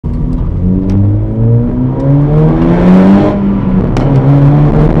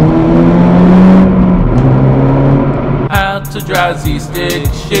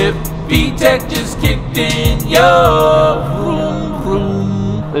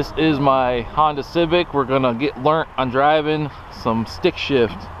This is my Honda Civic. We're gonna get learnt on driving some stick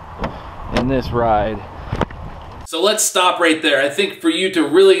shift in this ride. So let's stop right there. I think for you to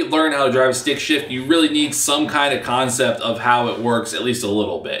really learn how to drive a stick shift, you really need some kind of concept of how it works, at least a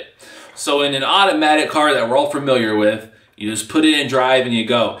little bit. So in an automatic car that we're all familiar with, you just put it in drive and you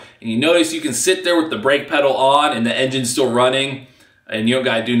go. And you notice you can sit there with the brake pedal on and the engine's still running and you don't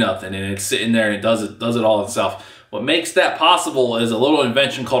gotta do nothing, and it's sitting there and it does it all itself. What makes that possible is a little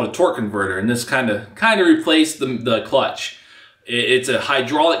invention called a torque converter, and this kind of replaced the clutch. It's a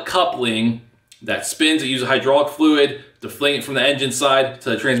hydraulic coupling that spins. It uses hydraulic fluid to fling it from the engine side to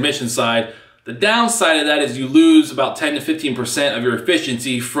the transmission side. The downside of that is you lose about 10 to 15% of your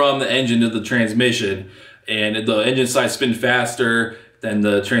efficiency from the engine to the transmission, and the engine side spins faster than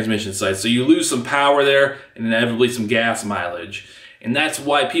the transmission side. So you lose some power there and inevitably some gas mileage. And that's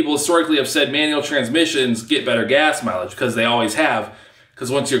why people historically have said manual transmissions get better gas mileage, because they always have.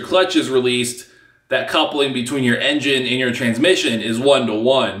 Because once your clutch is released, that coupling between your engine and your transmission is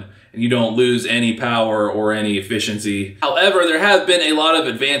 1-to-1, and you don't lose any power or any efficiency. However, there have been a lot of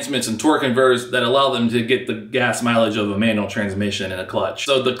advancements in torque converters that allow them to get the gas mileage of a manual transmission and a clutch.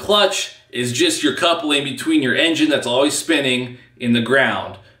 So the clutch is just your coupling between your engine that's always spinning in the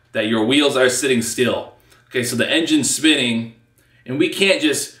ground, that your wheels are sitting still. Okay, so the engine's spinning, and we can't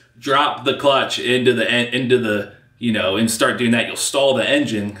just drop the clutch into the you know, and start doing that. You'll stall the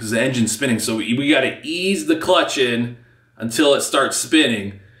engine because the engine's spinning. So we got to ease the clutch in until it starts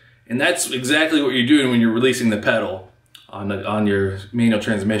spinning. And that's exactly what you're doing when you're releasing the pedal on your manual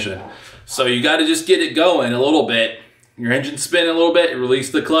transmission. So you got to just get it going a little bit. Your engine's spinning a little bit, you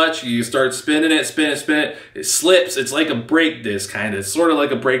release the clutch, you start spinning it, spin it. It slips. It's like a brake disc, kind of. It's sort of like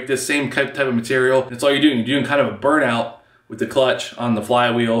a brake disc, same type of material. That's all you're doing. You're doing kind of a burnout with the clutch on the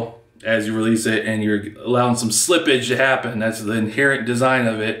flywheel as you release it, and you're allowing some slippage to happen. That's the inherent design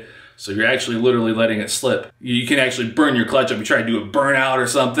of it. So you're actually literally letting it slip. You can actually burn your clutch up. You try to do a burnout or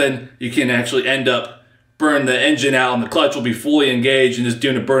something, you can actually end up burn the engine out and the clutch will be fully engaged and just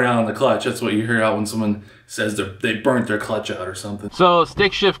doing a burnout on the clutch. That's what you hear out when someone says they burnt their clutch out or something. So a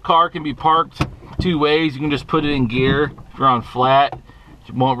stick shift car can be parked two ways. You can just put it in gear if you're on flat.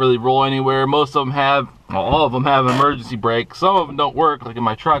 It won't really roll anywhere. Most of them have, well, all of them have an emergency brake. Some of them don't work. Like in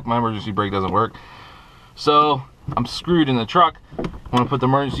my truck, my emergency brake doesn't work. So I'm screwed in the truck. I want to put the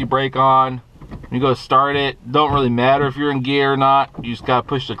emergency brake on. When you go to start it, don't really matter if you're in gear or not. You just gotta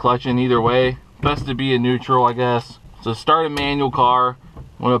push the clutch in either way. Best to be in neutral, I guess. So start a manual car.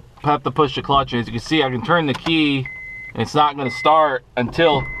 I'm gonna have to push the clutch in. As you can see, I can turn the key and it's not gonna start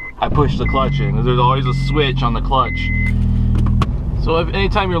until I push the clutch in, because there's always a switch on the clutch. So if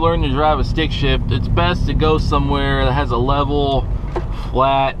anytime you're learning to drive a stick shift, it's best to go somewhere that has a level,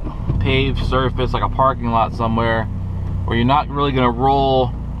 flat, paved surface, like a parking lot somewhere, where you're not really gonna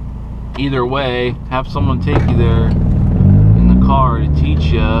roll either way. Have someone take you there in the car to teach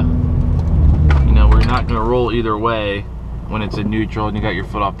you, you know, where you're not gonna roll either way when it's in neutral and you got your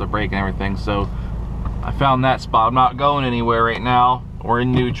foot off the brake and everything. So I found that spot. I'm not going anywhere right now. We're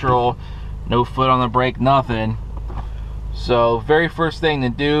in neutral, no foot on the brake, nothing. So very first thing to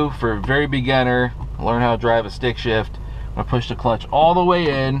do for a very beginner, learn how to drive a stick shift, I'm gonna push the clutch all the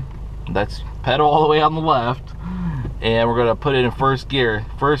way in. That's pedal all the way on the left, and we're gonna put it in first gear.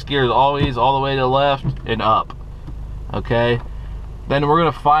 First gear is always all the way to the left and up. Okay, then we're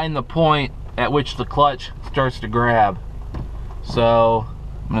gonna find the point at which the clutch starts to grab. So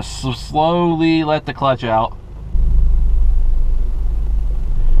I'm gonna slowly let the clutch out.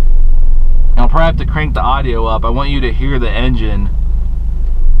 I'll probably have to crank the audio up. I want you to hear the engine.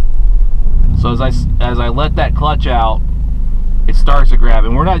 So as I let that clutch out, it starts to grab.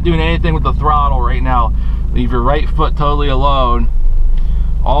 And we're not doing anything with the throttle right now. Leave your right foot totally alone.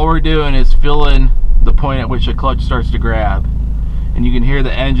 All we're doing is feeling the point at which the clutch starts to grab. And you can hear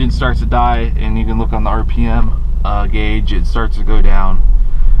the engine starts to die, and you can look on the RPM gauge, it starts to go down.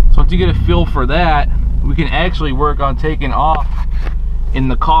 So once you get a feel for that, we can actually work on taking off in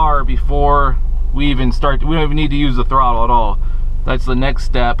the car before we even start. We don't even need to use the throttle at all. That's the next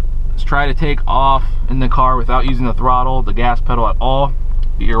step. Let's try to take off in the car without using the throttle, the gas pedal at all.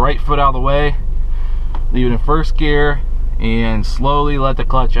 Get your right foot out of the way, leave it in first gear, and slowly let the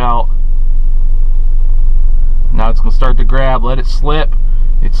clutch out. Now it's gonna start to grab. Let it slip.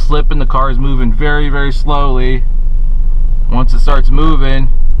 It's slipping. The car is moving very, very slowly. Once it starts moving,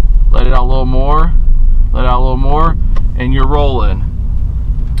 let it out a little more, let it out a little more, and you're rolling.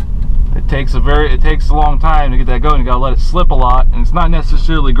 It takes a long time to get that going. You gotta let it slip a lot, and it's not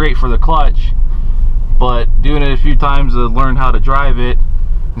necessarily great for the clutch, but doing it a few times to learn how to drive it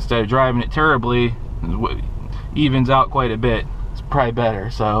instead of driving it terribly evens out quite a bit. It's probably better.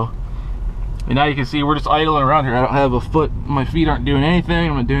 So, and now you can see we're just idling around here. I don't have a foot, my feet aren't doing anything,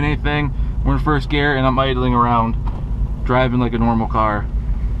 I'm not doing anything. We're in first gear and I'm idling around, driving like a normal car.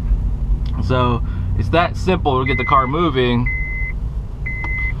 So it's that simple to get the car moving.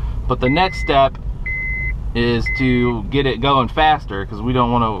 But the next step is to get it going faster, because we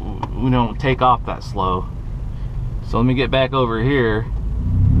don't take off that slow. So let me get back over here.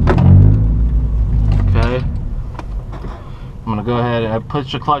 Okay, I'm gonna go ahead and I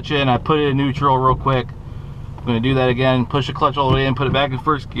push the clutch in. I put it in neutral real quick. I'm gonna do that again, push the clutch all the way in, put it back in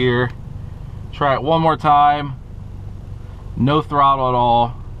first gear, try it one more time. No throttle at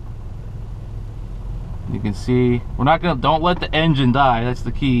all. You can see we're not gonna, don't let the engine die, that's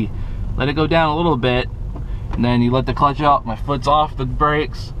the key. Let it go down a little bit, and then you let the clutch out. My foot's off the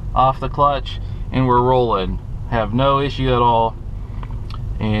brakes, off the clutch, and we're rolling. Have no issue at all.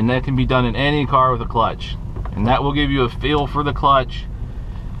 And that can be done in any car with a clutch, and that will give you a feel for the clutch.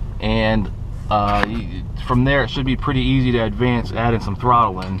 And from there it should be pretty easy to advance adding some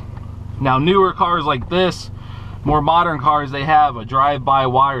throttle in. Now newer cars like this, more modern cars, they have a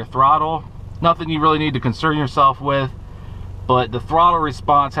drive-by-wire throttle. Nothing you really need to concern yourself with, but the throttle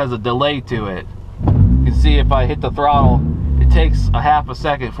response has a delay to it. You can see if I hit the throttle, it takes a half a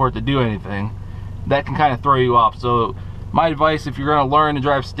second for it to do anything. That can kind of throw you off. So my advice, if you're going to learn to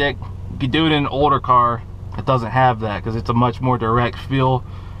drive stick, you can do it in an older car that doesn't have that, because it's a much more direct feel.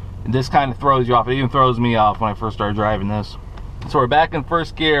 And this kind of throws you off. It even throws me off when I first started driving this. So we're back in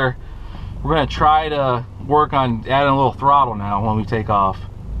first gear. We're going to try to work on adding a little throttle now when we take off.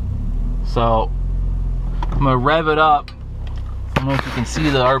 So I'm going to rev it up. I don't know if you can see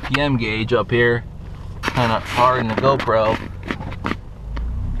the RPM gauge up here, kind of hard in the GoPro.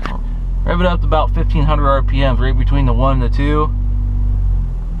 Rev it up to about 1500 RPMs, right between the 1 and the 2.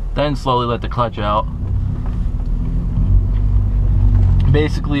 Then slowly let the clutch out.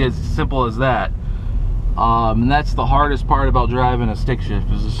 Basically as simple as that. And that's the hardest part about driving a stick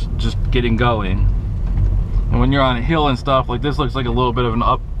shift, is just getting going. And when you're on a hill and stuff, like this looks like a little bit of an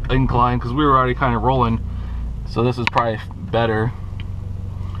up incline, because we were already kind of rolling. So this is probably better.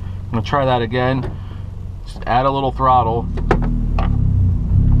 I'm gonna try that again. Just add a little throttle.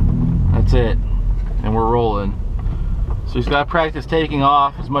 That's it, and we're rolling. So you just gotta practice taking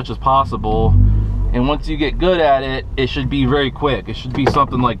off as much as possible, and once you get good at it, it should be very quick. It should be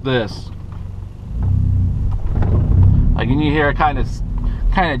something like this. Like, and you hear it kind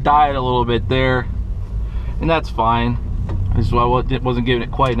of died a little bit there, and that's fine. This is why I wasn't giving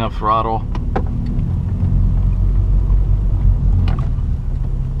it quite enough throttle.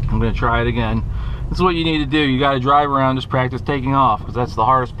 I'm gonna try it again. This is what you need to do. You got to drive around, just practice taking off, because that's the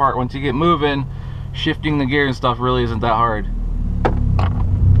hardest part. Once you get moving, shifting the gear and stuff really isn't that hard.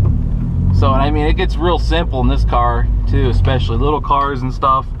 So, and I mean, it gets real simple in this car too, especially little cars and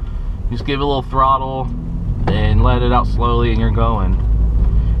stuff. Just give it a little throttle and let it out slowly, and you're going.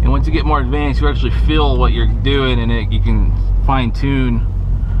 And once you get more advanced, you actually feel what you're doing, and you can fine tune,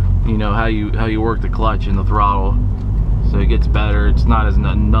 you know, how you work the clutch and the throttle. So it gets better. It's not as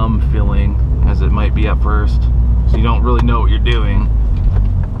numb feeling as it might be at first, so you don't really know what you're doing.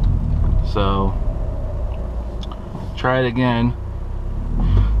 So try it again.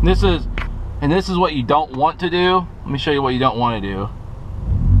 This is what you don't want to do. Let me show you what you don't want to do.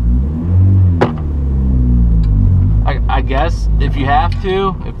 I guess if you have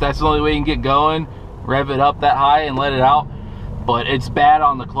to, if that's the only way you can get going, rev it up that high and let it out. But it's bad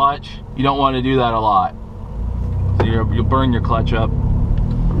on the clutch. You don't want to do that a lot. So you'll burn your clutch up.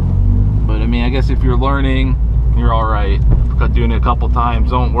 But I mean, I guess if you're learning, you're all right. Doing it a couple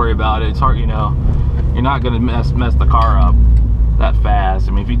times, don't worry about it. It's hard, you know. You're not gonna mess the car up that fast.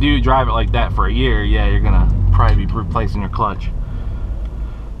 I mean, if you do drive it like that for a year, yeah, you're gonna probably be replacing your clutch.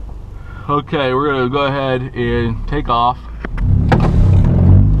 Okay, we're gonna go ahead and take off.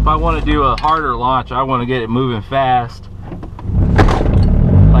 If I want to do a harder launch, I want to get it moving fast.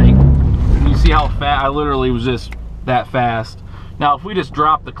 Like, you see how fast I literally was, just that fast. Now if we just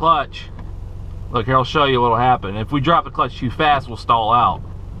drop the clutch, look here, I'll show you what'll happen. If we drop the clutch too fast, we'll stall out.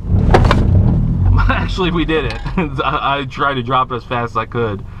 Actually, we did it. I tried to drop it as fast as I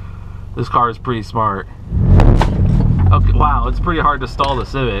could. This car is pretty smart. Okay, wow, it's pretty hard to stall the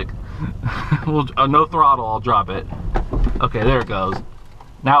Civic. No throttle, I'll drop it. Okay, there it goes.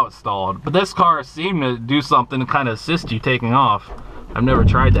 Now it's stalled. But this car seemed to do something to kind of assist you taking off. I've never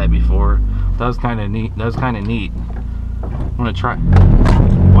tried that before. That was kind of neat. That was kind of neat. I'm gonna try.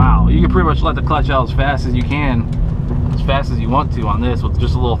 Wow, you can pretty much let the clutch out as fast as you can, as fast as you want to on this with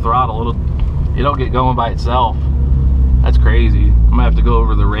just a little throttle. It'll get going by itself. That's crazy. I'm gonna have to go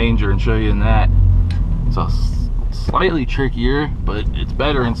over the Ranger and show you in that. So slightly trickier, but it's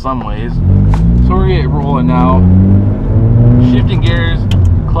better in some ways. So we're getting rolling now. Shifting gears,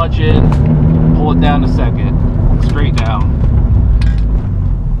 clutch in, pull it down to second, straight down.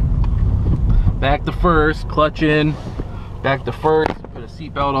 Back to first, clutch in, back to first, put a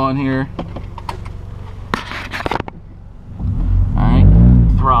seatbelt on here. Alright,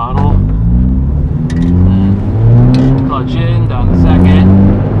 throttle. And clutch in, down to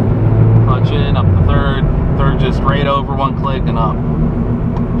second. Clutch in, up to third. Third just straight over, one click and up.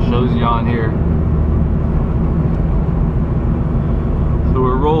 Shows you on here. So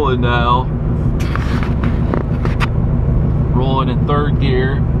we're rolling now. Rolling in third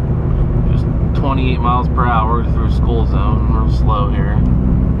gear. Just 28 miles per hour through a school zone. We're slow here.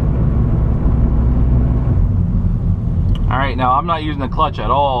 Alright, now I'm not using the clutch at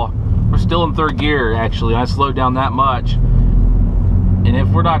all. We're still in third gear actually. I slowed down that much. And if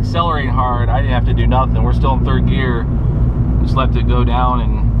we're not accelerating hard, I didn't have to do nothing. We're still in third gear. Just left it go down.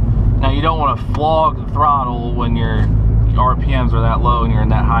 And now you don't want to flog the throttle when your RPMs are that low and you're in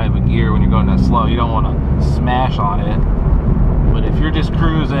that high of a gear when you're going that slow. You don't want to smash on it. But if you're just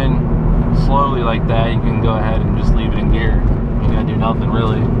cruising slowly like that, you can go ahead and just leave it in gear. You gotta do nothing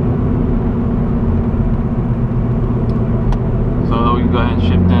really. So we can go ahead and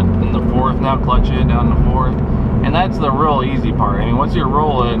shift in the fourth now, clutch in down the fourth. And that's the real easy part. I mean, once you're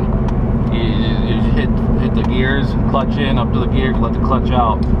rolling, you hit the gears, clutch in, up to the gear, let the clutch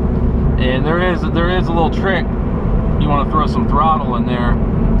out. And there is a little trick. You want to throw some throttle in there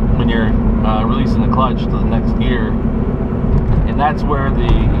when you're releasing the clutch to the next gear. And that's where the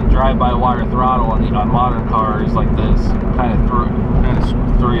drive-by-wire throttle on modern cars like this kind of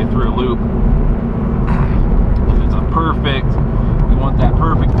throw you through a loop. If it's a perfect, you want that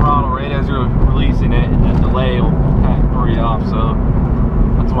perfect throttle right as you're releasing it, and that delay will kind of throw you off. So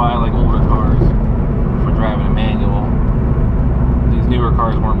that's why I like older cars for driving a manual. These newer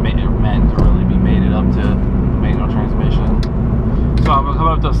cars weren't meant to really be mated up to manual transmission. So I'm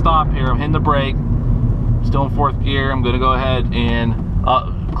coming up to a stop here. I'm hitting the brake. Still in fourth gear. I'm going to go ahead and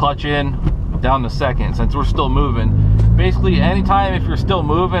clutch in down to second since we're still moving. Basically, anytime if you're still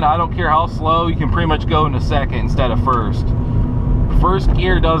moving, I don't care how slow, you can pretty much go into second instead of first. First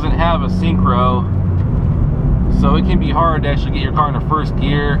gear doesn't have a synchro, so it can be hard to actually get your car into first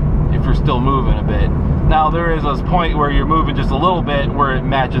gear if you're still moving a bit. Now there is a point where you're moving just a little bit where it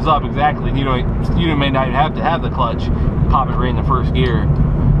matches up exactly. You may not even have to have the clutch, pop it right in the first gear.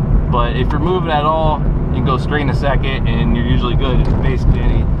 But if you're moving at all, you can go straight into second and you're usually good. It's basically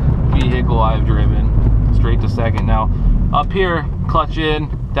any vehicle I've driven, straight to second. Now up here, clutch in,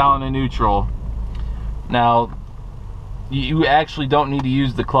 down to neutral. Now you actually don't need to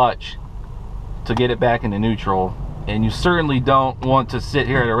use the clutch to get it back into neutral, and you certainly don't want to sit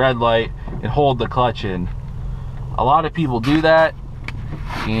here at a red light and hold the clutch in. A lot of people do that,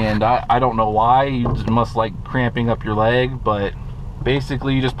 and I don't know why. You just must like cramping up your leg, but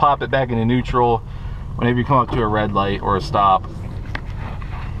basically you just pop it back into neutral whenever you come up to a red light or a stop.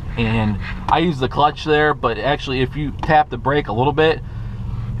 And I use the clutch there, but actually if you tap the brake a little bit,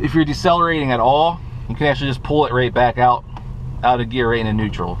 if you're decelerating at all, you can actually just pull it right back out of gear right into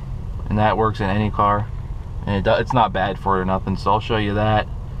neutral, and that works in any car, and it's not bad for it or nothing. So I'll show you that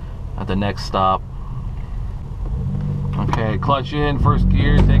at the next stop. Okay, clutch in, first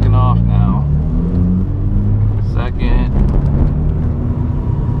gear, taking off now. Second.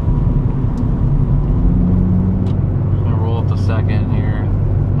 I'm gonna roll up to second here.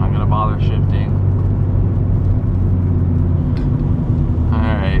 I'm not gonna bother shifting.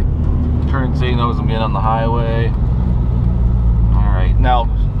 Alright. Turn signals, I'm getting on the highway. Alright, now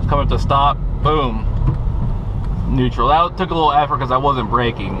coming to stop, boom. Neutral. That took a little effort because I wasn't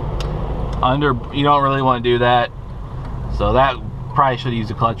braking. You don't really want to do that. So that probably should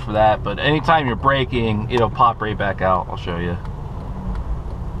use a clutch for that. But anytime you're braking, it'll pop right back out. I'll show you.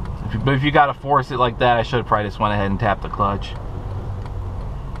 But if you got to force it like that, I should have probably just went ahead and tapped the clutch.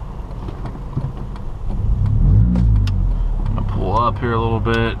 I'm gonna pull up here a little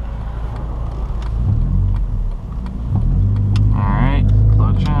bit. Alright,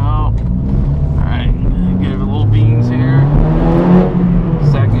 clutch out. Alright, give it a little beans here.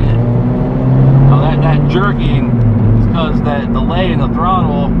 Second. Now that jerking is because that delay in the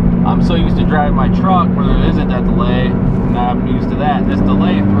throttle, I'm so used to driving my truck where there isn't that delay. Now I'm used to that. This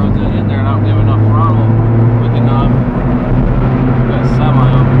delay throws it in there and I don't give enough throttle quick enough. Got a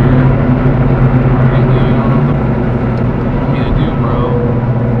semi over here. Alright, dude, I don't know what you need to do, bro.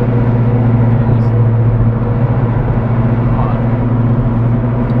 Come on.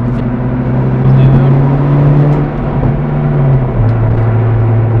 Dude.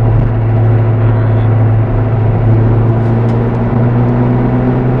 Alright.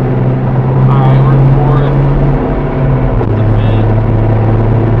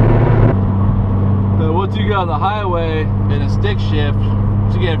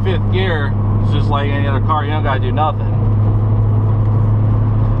 car, you don't gotta do nothing.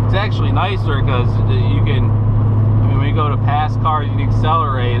 It's actually nicer because you can, I mean, when you go to pass cars, you can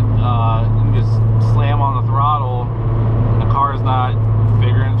accelerate, you can just slam on the throttle, and the car's not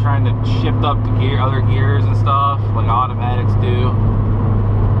trying to shift up to other gears and stuff like automatics do.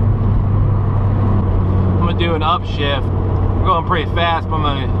 I'm gonna do an upshift. We're going pretty fast, but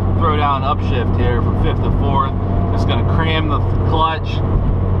I'm gonna throw down an upshift here from 5th to 4th. Just gonna cram the clutch,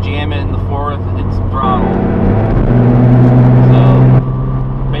 jam it in the 4th, hit some throttle. So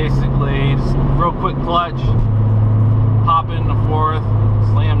basically, just real quick clutch, hop in the 4th,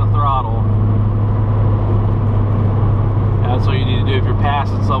 slam the throttle. That's what you need to do if you're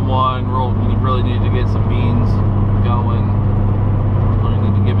passing someone. You really need to get some beans going. You really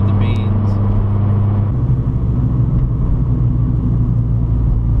need to give it the beans.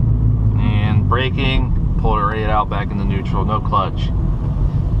 And braking, pull it right out back into neutral, no clutch.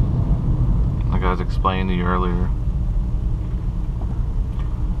 Like I was explaining to you earlier.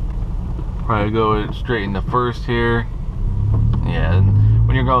 Probably go straight into first here. Yeah, and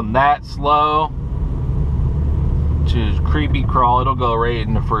when you're going that slow, to creepy crawl, it'll go right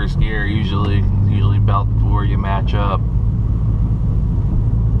in the first gear usually about where you match up,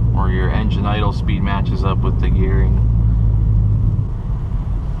 or your engine idle speed matches up with the gearing.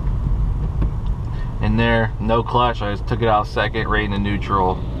 And there, no clutch, I just took it out second, right into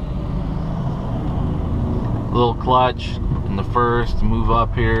neutral. Little clutch in the first, move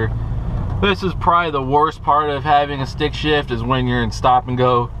up here. This is probably the worst part of having a stick shift, is when you're in stop and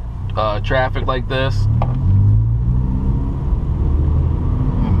go traffic like this.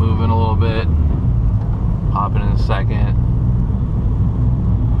 A little bit, hopping in second.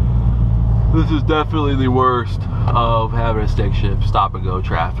 This is definitely the worst of having a stick shift, stop and go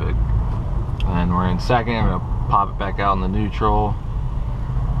traffic. And we're in second. I'm gonna pop it back out in the neutral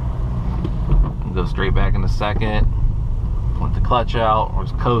and go straight back into second. Let the clutch out. We're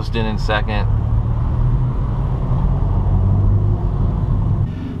just coasting in second.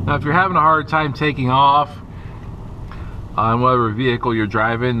 Now if you're having a hard time taking off on whatever vehicle you're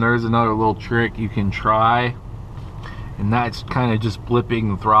driving, there's another little trick you can try, and that's kind of just flipping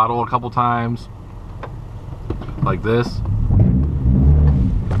the throttle a couple times like this.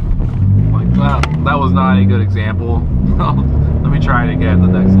 Like that was not a good example. Let me try it again the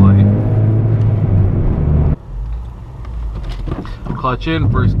next light. Clutch in,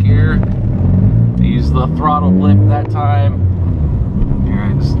 first gear, use the throttle blip that time.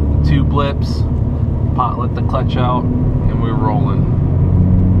 Here, just 2 blips, let the clutch out, and we're rolling.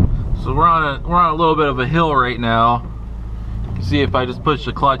 So we're on a little bit of a hill right now. You can see if I just push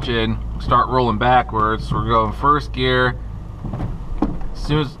the clutch in, start rolling backwards. We're going first gear. As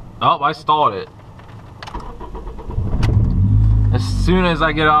soon as, oh, I stalled it. As soon as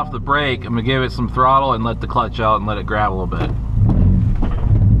I get off the brake, I'm gonna give it some throttle and let the clutch out and let it grab a little bit.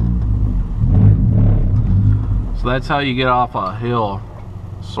 So that's how you get off a hill,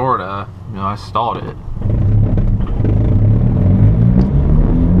 sorta. You know, I stalled it.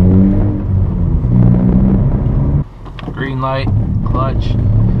 Green light, clutch.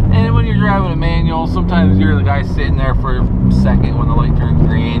 And when you're driving a manual, sometimes you're the guy sitting there for a second when the light turns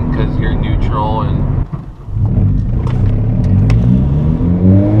green because you're neutral and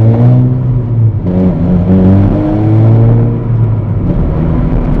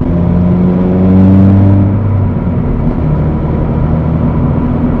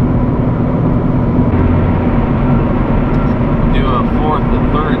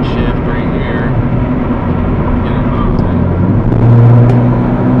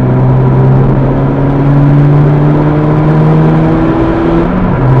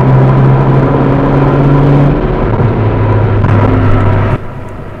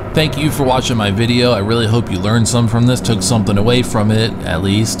Thank you for watching my video. I really hope you learned some from this, took something away from it, at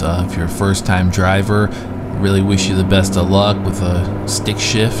least. If you're a first-time driver, really wish you the best of luck with a stick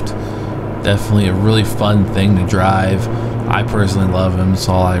shift. Definitely a really fun thing to drive. I personally love them. It's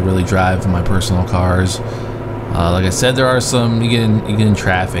all I really drive in my personal cars. Like I said, there are some, you get in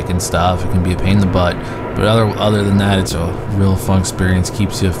traffic and stuff. It can be a pain in the butt. But other than that, it's a real fun experience.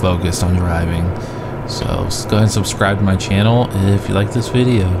 Keeps you focused on driving. So go ahead and subscribe to my channel if you like this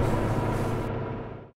video.